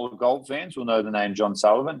 Nola Gold fans will know the name John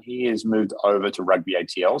Sullivan. He has moved over to Rugby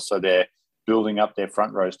ATL, so they're building up their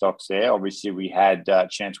front row stocks there. Obviously, we had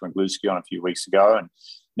Chance Wengluski on a few weeks ago and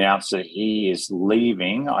announced that he is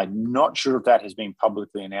leaving. I'm not sure if that has been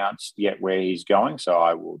publicly announced yet where he's going, so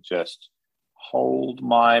I will just hold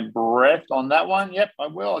my breath on that one. Yep, I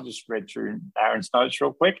will. I'll just read through Aaron's notes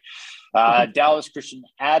real quick. Dallas Christian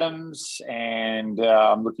Adams, and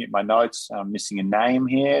I'm looking at my notes. I'm missing a name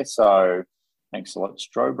here, so thanks a lot,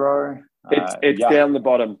 Strobro. It's down the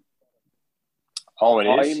bottom. Oh, it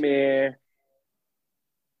is? Aimee.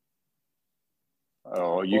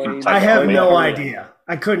 Oh, you can take I have no idea.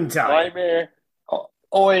 I couldn't tell. Heinlein.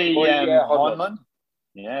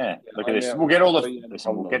 Yeah, look at this. We'll get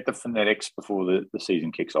we'll get the phonetics before the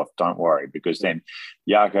season kicks off. Don't worry, because then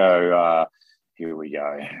Jaco, here we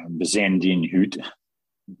go, Bezudinhout.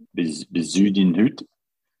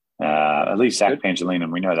 At least Zach Pangelina,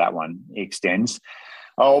 we know that one extends.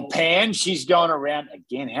 Oh, Pan, she's going around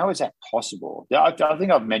again. How is that possible? I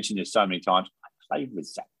think I've mentioned this so many times. I played with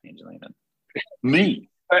Zach Pangelina. Me.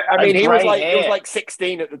 I mean, he was like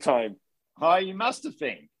 16 at the time. Oh, you must have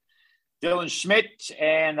been. Dylan Schmidt,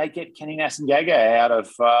 and they get Kenny Nasengaga out of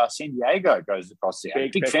San Diego, goes across there.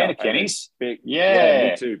 Big fan of Kenny's.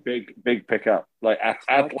 Yeah, me too. Big pickup. Like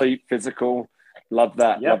athlete, physical. Love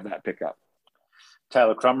that. Yep. Love that pickup.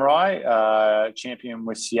 Taylor Crumry, champion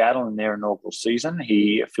with Seattle in their inaugural season.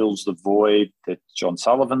 He fills the void that John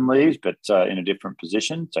Sullivan leaves, but in a different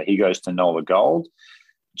position. So he goes to Nola Gold.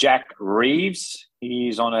 Jack Reeves,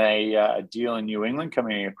 he's on a deal in New England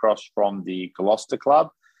coming across from the Gloucester club.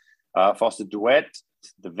 Foster DeWet,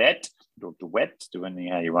 depending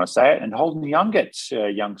how you want to say it, and Holden Youngett,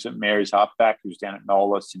 young St Mary's halfback who's down at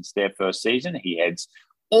Nola since their first season. He heads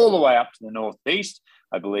all the way up to the northeast.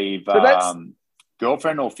 I believe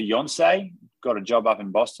girlfriend or fiance got a job up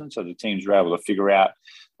in Boston, so the teams were able to figure out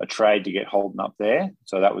a trade to get Holden up there.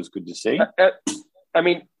 So that was good to see. I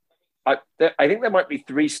mean, I think there might be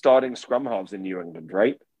 3 starting scrum halves in New England,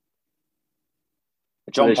 right?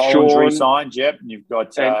 John Pollins re-signed, yep. And you've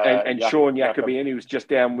got and Sean Jacobian, who was just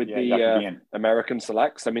down with the American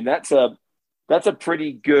Selects. I mean, that's a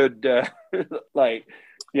pretty good, I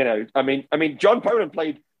mean, John Poland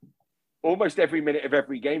played almost every minute of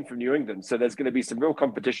every game from New England, so there's going to be some real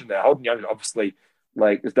competition there. Holden Young obviously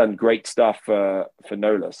has done great stuff for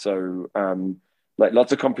Nola, so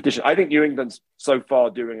lots of competition. I think New England's so far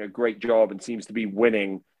doing a great job and seems to be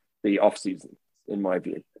winning the off season, in my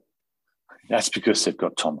view. That's because they've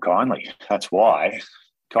got Tom Kindly. That's why.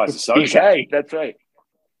 Kaiser Soze. That's right.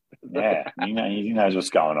 Yeah, he knows what's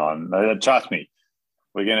going on. Trust me,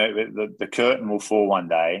 we're gonna the curtain will fall one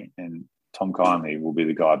day, and Tom Kindly will be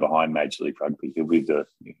the guy behind Major League Rugby. He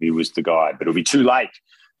was the guy, but it'll be too late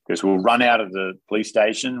because we'll run out of the police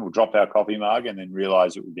station, we'll drop our coffee mug, and then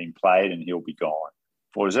realise that we're being played, and he'll be gone.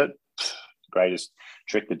 What is it? The greatest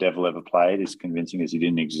trick the devil ever played is convincing us he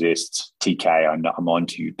didn't exist. TK, I'm on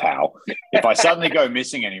to you, pal. If I suddenly go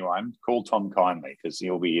missing anyone, call Tom Kindly because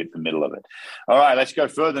he'll be at the middle of it. All right, let's go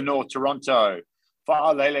further north. Toronto.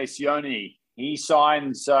 Fa'alele Sione. He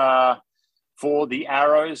signs for the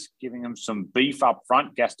Arrows, giving them some beef up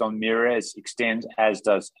front. Gaston Mires extends, as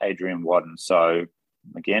does Adrian Wadden. So,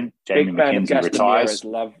 again, Jamie McKenzie retires.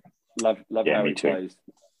 Love how he plays.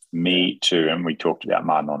 Me too. And we talked about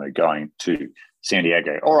Ma'a Nonu going to San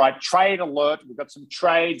Diego. All right, trade alert. We've got some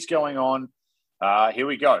trades going on. Here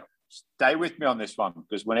we go. stay with me on this one,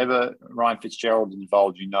 because whenever Ryan Fitzgerald is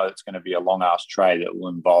involved, you know it's going to be a long-ass trade that will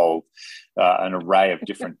involve an array of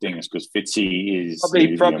different things, because Fitzy is...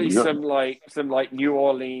 Probably some New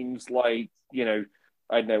Orleans, I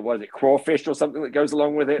don't know, what is it, crawfish or something that goes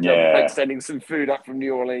along with it? Yeah. Like sending some food up from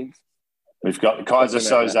New Orleans. We've got the Kaiser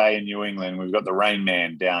Soze in New England. We've got the Rain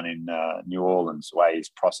Man down in New Orleans, the way he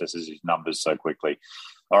processes his numbers so quickly.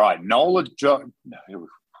 All right, Nola...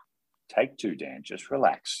 Take two, Dan. Just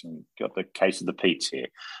relax. We've got the case of the Pete's here.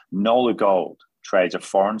 Nola Gold trades a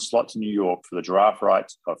foreign slot to New York for the draft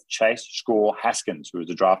rights of Chase Score Haskins, who was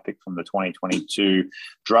a draft pick from the 2022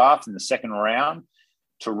 draft in the second round.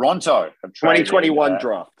 Toronto have traded... 2021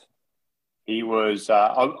 draft. He was,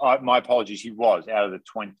 my apologies, he was out of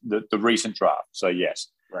the recent draft. So, yes.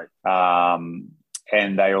 Right.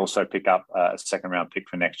 And they also pick up a second-round pick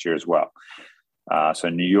for next year as well. So,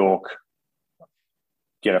 New York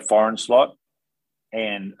get a foreign slot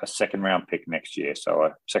and a second-round pick next year. So,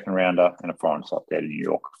 a second-rounder and a foreign slot there to New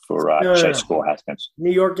York for Chase Score Haskins.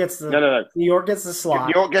 New York gets the New York gets the slot.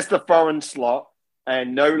 New York gets the foreign slot,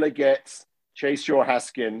 and Nola gets Chase Shaw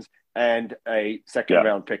Haskins and a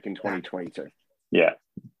second-round pick in 2022. Yeah.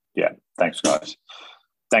 Thanks, guys.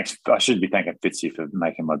 Thanks. I should be thanking Fitzy for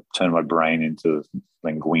turn my brain into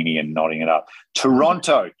linguine and nodding it up.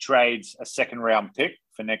 Toronto trades a second-round pick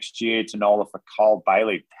for next year to Nola for Kyle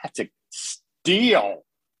Bailey. That's a steal.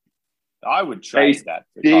 I would trade that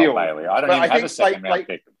for Kyle Bailey. I don't even have a second-round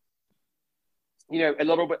pick. A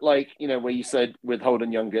little bit like, where you said with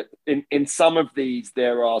Holden Younger, in some of these,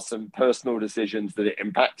 there are some personal decisions that are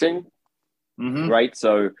impacting, right?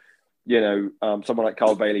 So, someone like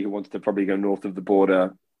Kyle Bailey who wants to probably go north of the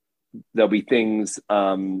border, there'll be things,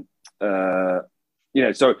 so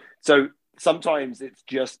sometimes it's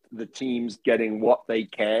just the teams getting what they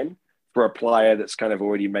can for a player that's kind of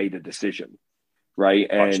already made a decision, right?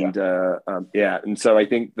 Gotcha. And so I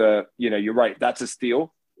think you're right, that's a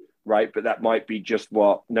steal, right? But that might be just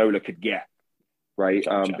what Nola could get, right?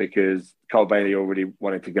 Gotcha. Because Kyle Bailey already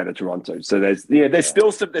wanted to go to Toronto. So there's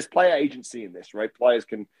still there's player agency in this, right? Players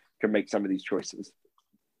can make some of these choices.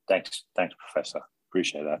 Thanks, Professor.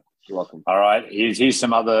 Appreciate that. You're welcome. All right, here's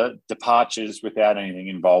some other departures without anything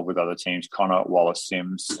involved with other teams. Connor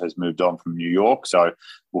Wallace-Sims has moved on from New York, so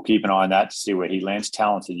we'll keep an eye on that to see where he lands.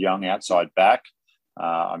 Talented young outside back.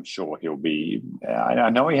 I'm sure he'll be...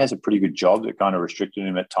 I know he has a pretty good job that kind of restricted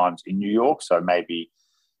him at times in New York, so maybe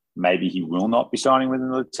he will not be signing with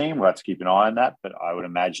another team. We'll have to keep an eye on that, but I would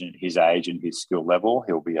imagine at his age and his skill level,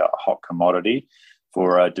 he'll be a hot commodity.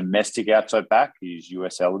 For a domestic outside back, he's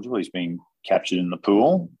US eligible. He's been captured in the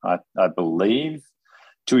pool, I believe.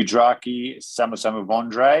 Tuidraki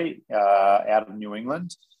Samusamuvondre out of New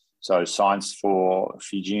England. So signs for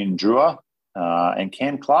Fijian Drua. And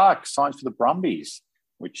Cam Clark signs for the Brumbies,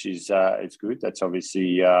 which is it's good. That's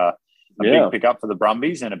obviously a big pickup for the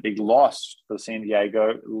Brumbies and a big loss for the San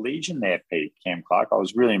Diego Legion there, Pete. Cam Clark. I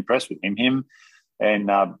was really impressed with him. Him and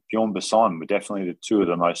Bjorn Besson were definitely the two of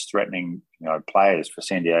the most threatening players for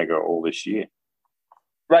San Diego all this year.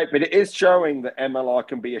 Right, but it is showing that MLR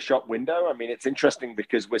can be a shop window. I mean, it's interesting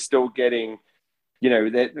because we're still getting, there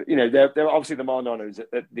are obviously the Marnonos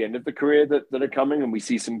at the end of the career that are coming, and we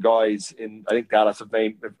see some guys in. I think Dallas have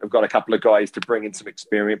got a couple of guys to bring in some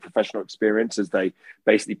professional experience as they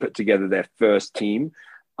basically put together their first team.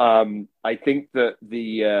 I think that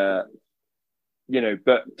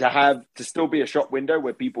but to still be a shop window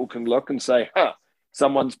where people can look and say,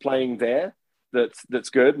 someone's playing there. That's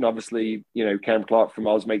good, and obviously, Cam Clark from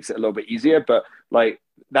Oz makes it a little bit easier. But like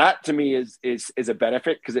that to me is a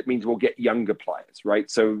benefit because it means we'll get younger players, right?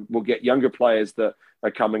 So we'll get younger players that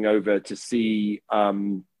are coming over to see,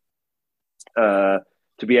 to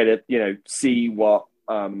be able to see what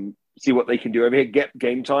they can do over here, get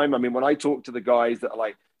game time. I mean, when I talk to the guys that are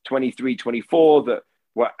like 23, 24 that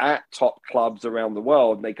were at top clubs around the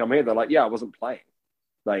world, and they come here, they're like, I wasn't playing.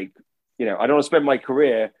 Like, I don't want to spend my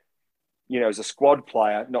career as a squad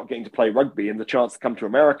player, not getting to play rugby, and the chance to come to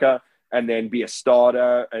America and then be a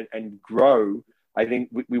starter and grow. I think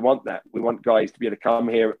we want that. We want guys to be able to come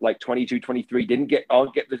here at like 22, 23,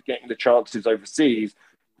 aren't getting the chances overseas,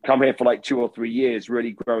 come here for like 2 or 3 years,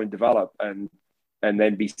 really grow and develop, and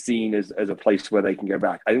then be seen as a place where they can go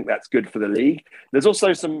back. I think that's good for the league. There's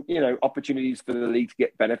also some, opportunities for the league to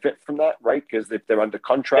get benefit from that, right? Because if they're under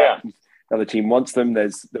contract, another team wants them,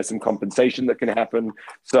 there's some compensation that can happen.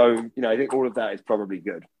 So, I think all of that is probably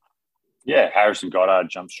good. Yeah, Harrison Goddard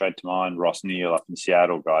jumped straight to mind. Ross Neal up in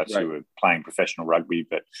Seattle, guys who were playing professional rugby,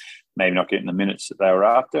 but maybe not getting the minutes that they were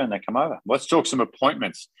after, and they come over. Let's talk some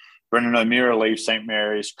appointments. Brendan O'Meara leaves St.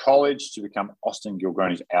 Mary's College to become Austin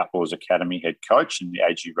Gilgrone's Outlaws Academy head coach and the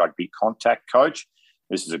AG Rugby contact coach.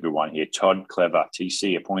 This is a good one here. Todd Clever,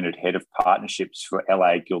 TC, appointed head of partnerships for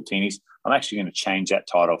LA Giltinis. I'm actually going to change that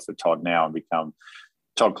title for Todd now and become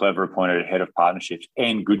Todd Clever, appointed head of partnerships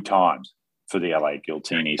and good times for the LA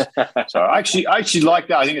Giltinis. So I actually like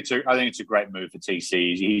that. I think it's a great move for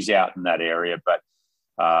TC. He's out in that area, but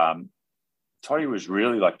Toddy was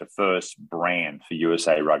really like the first brand for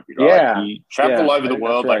USA Rugby, right? Yeah. He traveled all over the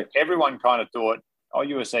world. Right. Like everyone kind of thought, oh,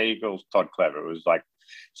 USA Eagles, Todd Clever. It was like,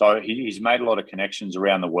 so he's made a lot of connections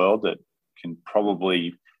around the world that can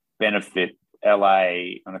probably benefit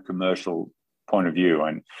LA on a commercial point of view.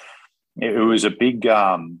 And it was a big,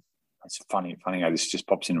 it's funny how this just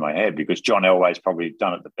pops into my head because John Elway's probably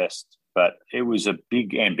done it the best, but it was a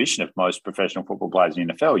big ambition of most professional football players in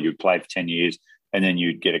the NFL. You'd play for 10 years and then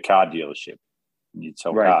you'd get a car dealership and you'd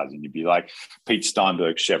sell cars and you'd be like Pete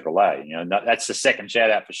Steinberg Chevrolet. You know, that's the second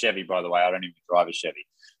shout out for Chevy, by the way. I don't even drive a Chevy.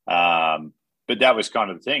 But that was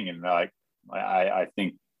kind of the thing. And like, I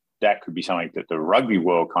think that could be something that the rugby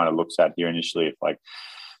world kind of looks at here initially, if like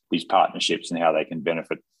these partnerships and how they can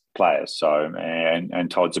benefit players. So,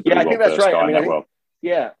 and Todd's a pretty well-versed guy in that world.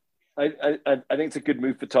 Yeah. I think it's a good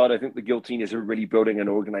move for Todd. I think the Giltinis are really building an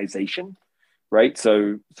organization, right?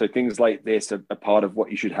 So things like this are part of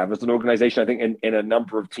what you should have as an organization. I think in a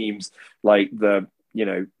number of teams, like the,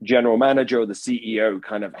 general manager or the CEO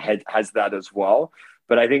kind of has that as well.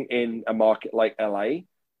 But I think in a market like LA,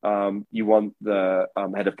 you want the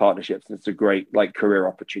head of partnerships, and it's a great career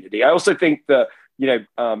opportunity. I also think that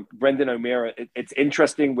Brendan O'Meara, it's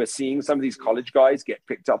interesting. We're seeing some of these college guys get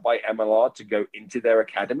picked up by MLR to go into their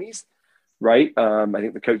academies, right? I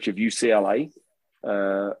think the coach of UCLA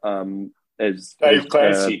is Dave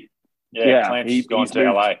Clancy. Clancy's gone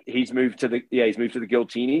to LA. He's moved to the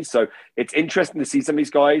Giltinis. So it's interesting to see some of these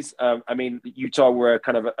guys. I mean, Utah were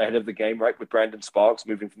kind of ahead of the game, right, with Brandon Sparks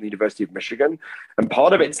moving from the University of Michigan. And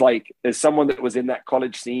part of it's like, as someone that was in that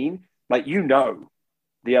college scene,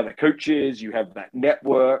 the other coaches, you have that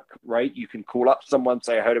network, right? You can call up someone,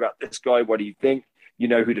 say, I heard about this guy. What do you think? You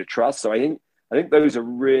know who to trust. So I think those are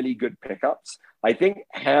really good pickups. I think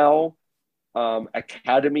how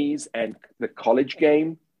academies and the college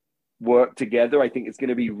game work together, I think it's going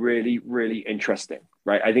to be really, really interesting,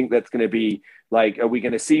 right? I think that's going to be are we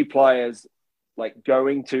going to see players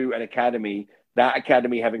going to an academy, that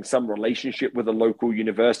academy having some relationship with a local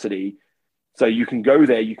university, so you can go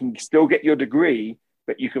there, you can still get your degree,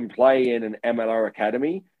 but you can play in an MLR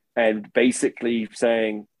academy, and basically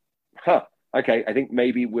saying, okay, I think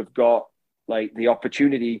maybe we've got the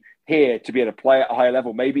opportunity here to be able to play at a higher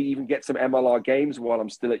level, maybe even get some MLR games while I'm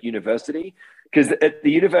still at university. Because at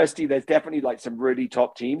the university, there's definitely some really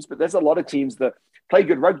top teams, but there's a lot of teams that play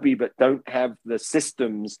good rugby, but don't have the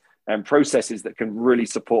systems and processes that can really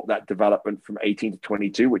support that development from 18 to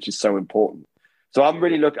 22, which is so important. So I'm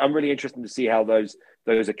really interested to see how those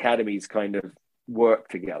academies kind of work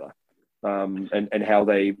together, and how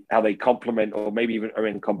they complement or maybe even are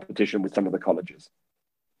in competition with some of the colleges.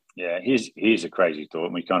 Yeah, here's a crazy thought,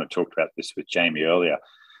 and we kind of talked about this with Jamie earlier.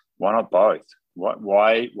 Why not both?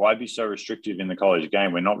 Why be so restrictive in the college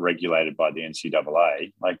game? We're not regulated by the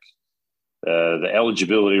NCAA. The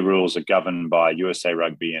eligibility rules are governed by USA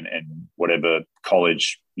Rugby and whatever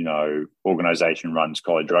college organization runs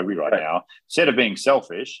college rugby right now. Instead of being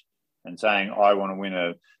selfish and saying I want to win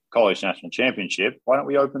a college national championship, why don't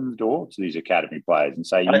we open the door to these academy players and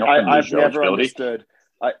say you're not going to lose your eligibility?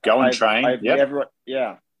 Go and train.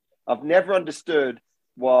 I've never understood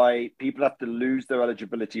why people have to lose their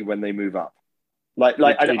eligibility when they move up. I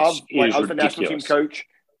was the national team coach,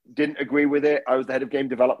 didn't agree with it. I was the head of game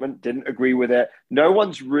development, didn't agree with it. No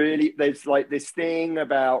one's really, there's this thing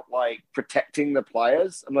about protecting the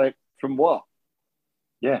players. I'm like, from what?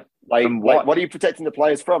 Yeah. What are you protecting the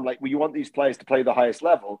players from? You want these players to play the highest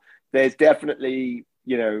level. There's definitely,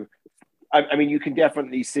 I mean, you can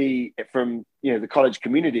definitely see it from, the college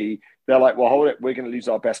community. They're like, well, hold it. We're going to lose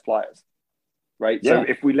our best players. Right. Yeah. So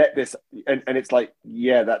if we let this, and it's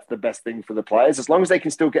that's the best thing for the players, as long as they can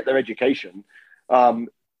still get their education. But,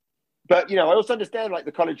 I also understand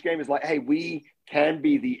the college game is hey, we can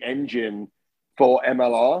be the engine for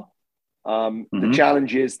MLR. The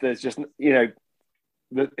challenge is there's just,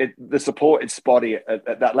 the support is spotty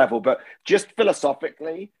at that level. But just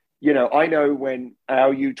philosophically, I know when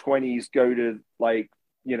our U20s go to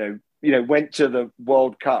went to the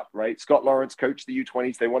World Cup, right? Scott Lawrence coached the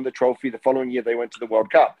U20s. They won the trophy. The following year, they went to the World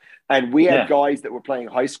Cup. And we had guys that were playing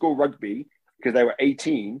high school rugby because they were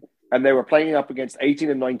 18, and they were playing up against 18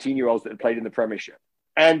 and 19-year-olds that had played in the Premiership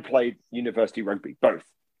and played university rugby, both.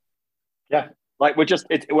 Yeah. Like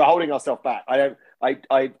we're holding ourselves back. I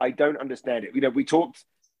don't understand it. You know, we talked,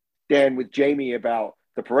 Dan, with Jamie about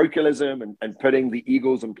the parochialism and putting the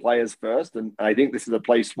Eagles and players first. And I think this is a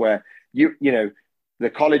place where you know, the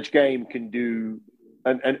college game can do,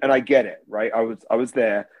 and I get it, right? I was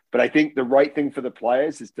there, but I think the right thing for the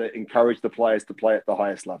players is to encourage the players to play at the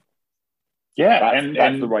highest level. Yeah,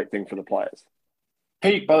 that's the right thing for the players.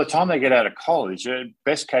 Pete, by the time they get out of college,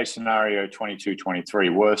 best case scenario 22, 23,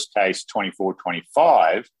 worst case 24,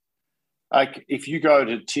 25. Like if you go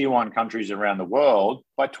to tier 1 countries around the world,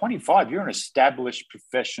 by 25, you're an established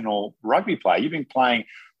professional rugby player. You've been playing,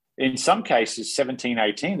 in some cases, 17,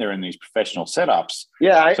 18, they're in these professional setups.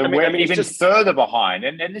 Yeah, so we're even further behind.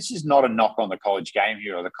 And this is not a knock on the college game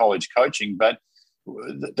here or the college coaching, but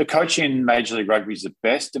the coaching in Major League Rugby is the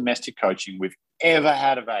best domestic coaching we've ever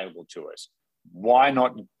had available to us. Why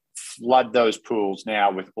not flood those pools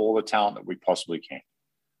now with all the talent that we possibly can?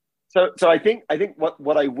 So I think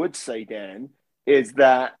what I would say, Dan, is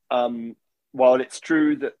that while it's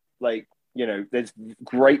true that, like, you know, there's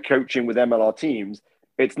great coaching with MLR teams,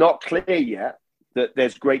 it's not clear yet that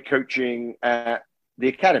there's great coaching at the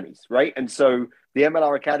academies, right? And so the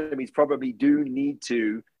MLR academies probably do need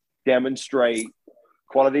to demonstrate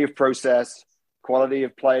quality of process, quality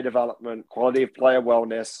of player development, quality of player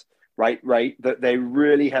wellness, right? That they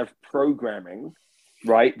really have programming,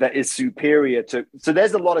 right, that is superior to. So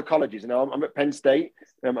there's a lot of colleges. You know, I'm at Penn State.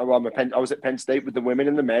 I was at Penn State with the women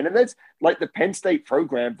and the men, and there's like the Penn State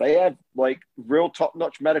program. They have like real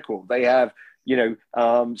top-notch medical. They have, you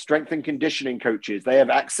know, strength and conditioning coaches. They have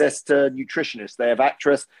access to nutritionists. They have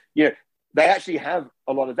access. You know, they actually have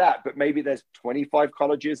a lot of that. But maybe there's 25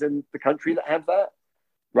 colleges in the country that have that,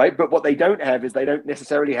 right? But what they don't have is they don't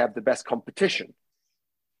necessarily have the best competition.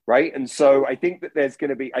 Right. And so I think that there's going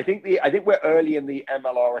to be, I think we're early in the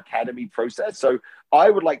MLR Academy process. So I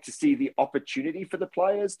would like to see the opportunity for the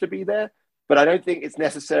players to be there, but I don't think it's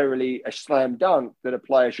necessarily a slam dunk that a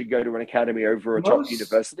player should go to an academy over a top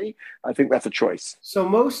university. I think that's a choice. So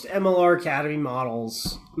most MLR Academy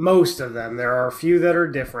models, most of them, there are a few that are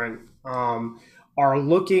different, are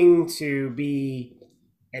looking to be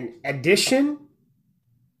an addition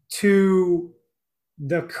to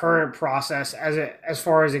the current process as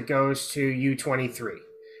far as it goes to U23.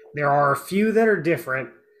 There are a few that are different,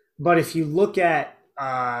 but if you look at,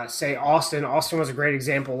 say, Austin was a great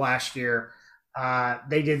example last year.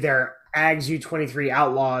 They did their Ags U23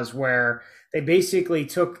 Outlaws, where they basically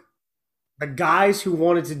took the guys who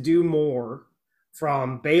wanted to do more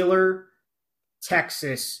from Baylor,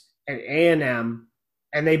 Texas, and A&M,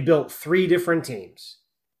 and they built 3 different teams.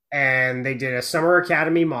 And they did a summer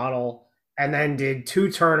academy model, and then did 2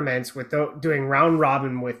 tournaments with doing round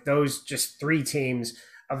robin with those just 3 teams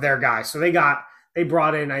of their guys. So they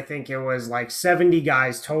brought in, I think it was like 70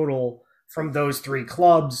 guys total from those 3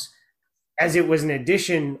 clubs, as it was an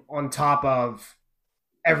addition on top of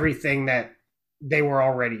everything that they were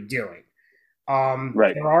already doing.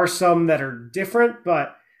 Right. There are some that are different,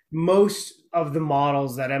 but most of the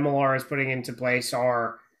models that MLR is putting into place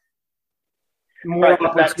are more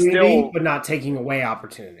opportunity, but not taking away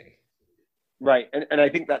opportunity. Right. And I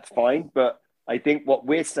think that's fine. But I think what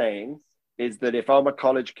we're saying is that if I'm a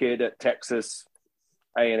college kid at Texas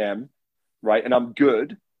A&M, right, and I'm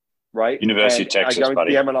good, right? University of Texas,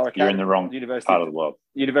 buddy. You're in the wrong part of the world.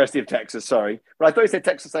 University of Texas, sorry. But I thought you said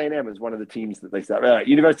Texas A&M was one of the teams that they said. Right,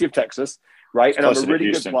 University of Texas, right? And I'm a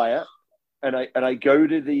really good player. And I go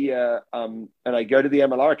to the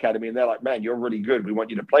MLR Academy, and they're like, man, you're really good. We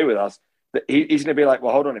want you to play with us. He's going to be like,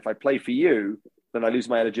 well, hold on. If I play for you, then I lose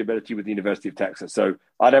my eligibility with the University of Texas. So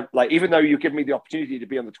I don't like, even though you give me the opportunity to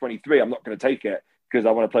be on the 23, I'm not going to take it because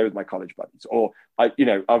I want to play with my college buddies. Or I've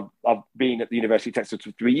been at the University of Texas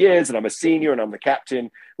for 3 years and I'm a senior and I'm the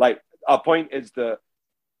captain. Like, our point is that,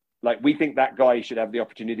 like, we think that guy should have the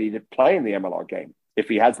opportunity to play in the MLR game if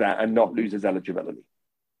he has that and not lose his eligibility.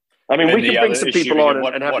 I mean, we can bring some people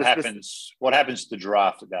on and have what happens to the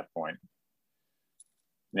draft at that point?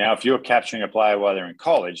 Now, if you're capturing a player while they're in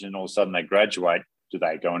college and all of a sudden they graduate, do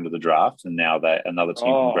they go into the draft and now another team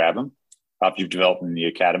can grab them after you've developed in the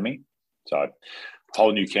academy? So a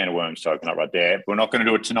whole new can of worms to open up right there. We're not going to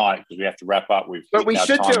do it tonight because we have to wrap up. But we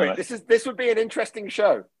should do it. This would be an interesting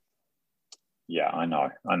show. Yeah, I know.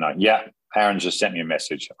 Yeah, Aaron just sent me a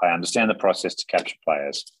message. I understand the process to capture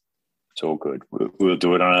players. It's all good. We'll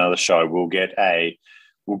do it on another show. We'll get a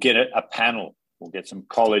panel. We'll get some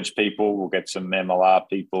college people. We'll get some MLR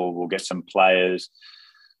people. We'll get some players.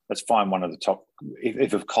 Let's find one of the top.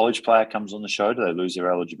 If a college player comes on the show, do they lose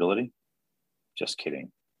their eligibility? Just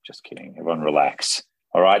kidding. Everyone relax.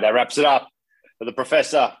 All right, that wraps it up for the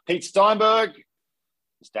Professor, Pete Steinberg.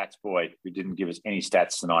 the stats boy, who didn't give us any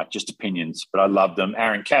stats tonight, just opinions, but I love them.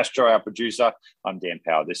 Aaron Castro, our producer. I'm Dan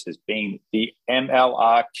Power. This has been the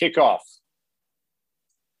MLR Kickoff.